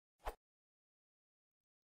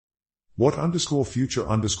What underscore future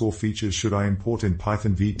underscore features should I import in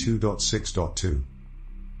Python v2.6.2?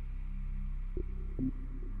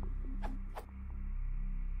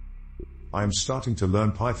 I am starting to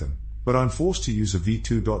learn Python, but I'm forced to use a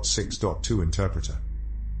v2.6.2 interpreter.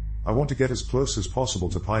 I want to get as close as possible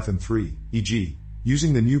to Python 3, e.g.,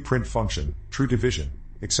 using the new print function, true division,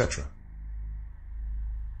 etc.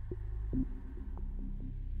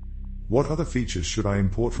 What other features should I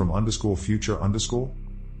import from underscore future underscore?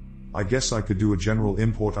 I guess I could do a general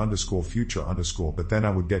import underscore future underscore, but then I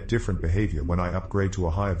would get different behavior when I upgrade to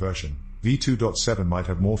a higher version. v2.7 might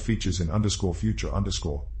have more features in underscore future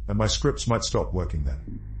underscore, and my scripts might stop working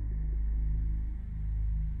then.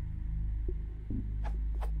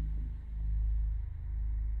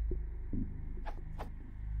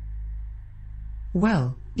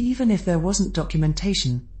 Well, even if there wasn't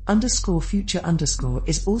documentation, underscore future underscore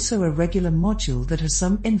is also a regular module that has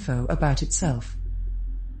some info about itself.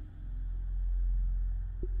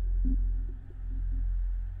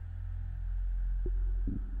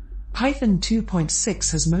 Python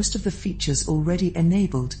 2.6 has most of the features already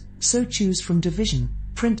enabled, so choose from division,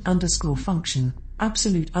 print underscore function,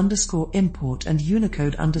 absolute underscore import and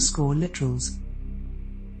Unicode underscore literals.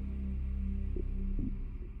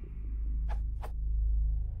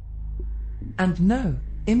 And no,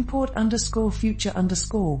 import underscore future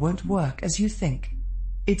underscore won't work as you think.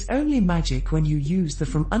 It's only magic when you use the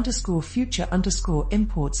from underscore future underscore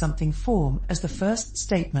import something form as the first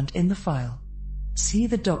statement in the file. See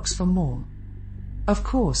the docs for more. Of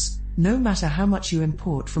course, no matter how much you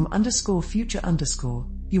import from underscore future underscore,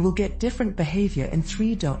 you will get different behavior in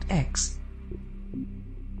 3.x.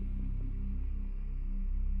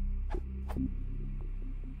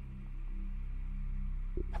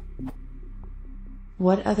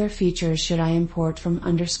 What other features should I import from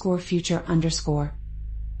underscore future underscore?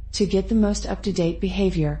 To get the most up-to-date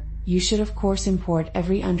behavior, you should of course import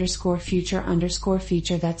every underscore future underscore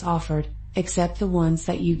feature that's offered, except the ones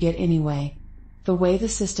that you get anyway. The way the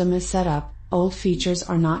system is set up, old features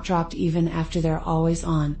are not dropped even after they're always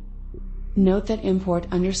on. Note that import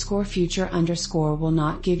underscore future underscore will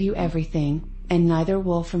not give you everything, and neither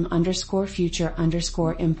will from underscore future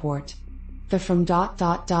underscore import. The from ...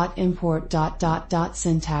 import ...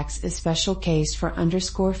 syntax is special case for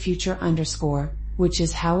underscore future underscore, which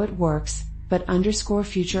is how it works, but underscore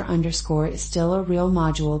future underscore is still a real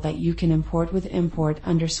module that you can import with import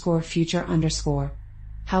underscore future underscore.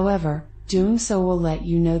 However, doing so will let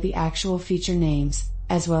you know the actual feature names,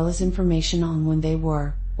 as well as information on when they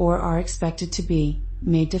were, or are expected to be,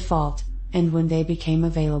 made default, and when they became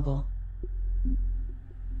available.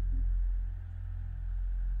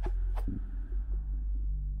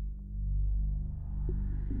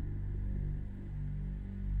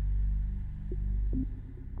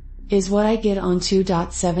 Is what I get on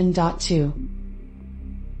 2.7.2.